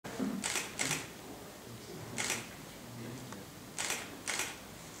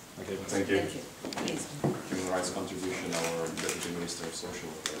Thank you. Human rights contribution, our Deputy Minister of Social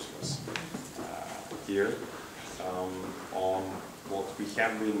Affairs was here on what we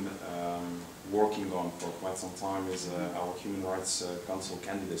have been working on for quite some time is our Human Rights Council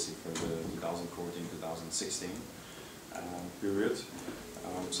candidacy for the 2014-2016 period.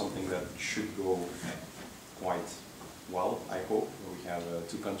 Something that should go quite well, I hope. We have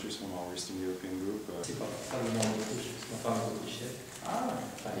two countries from our Eastern European group.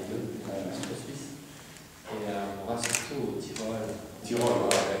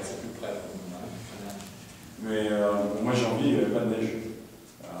 Mais moi j'ai envie, pas de neige.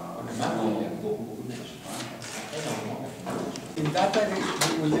 In that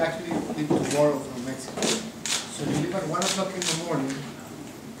direction, we will actually leave tomorrow from Mexico. So you leave at 1 o'clock in the morning,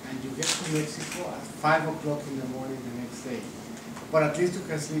 and you get to Mexico at 5 o'clock in the morning the next day. But at least you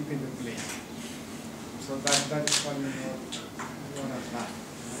can sleep in the plane. So that is what you want to have.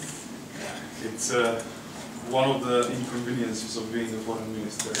 It's one of the inconveniences of being a foreign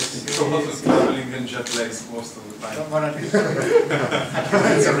minister. It's a lot of traveling and jet lags most of the time. But at least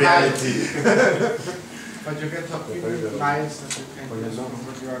It's a reality. But you get to accumulate lives that you can use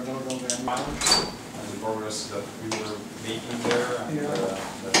when you are no longer around. And the progress that we were making there, and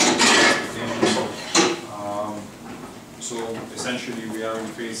so essentially we are in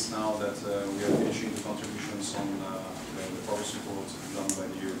phase now that we are finishing the contributions on the progress report done by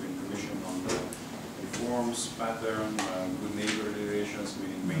the European Commission on the reforms pattern, good neighborly relations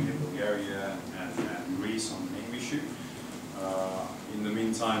between mainly Bulgaria and Greece on the name issue. In the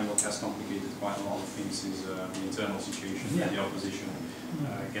meantime, what has complicated quite a lot of things is the internal situation, the opposition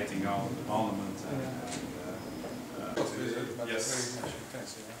getting out of the parliament. Yes.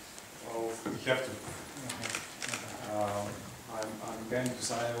 Well, we have to. I'm going to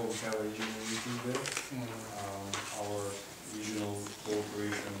Sarajevo. We have a regional meeting there. Our regional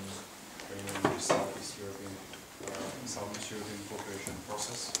cooperation training in the Southeast European cooperation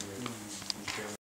process.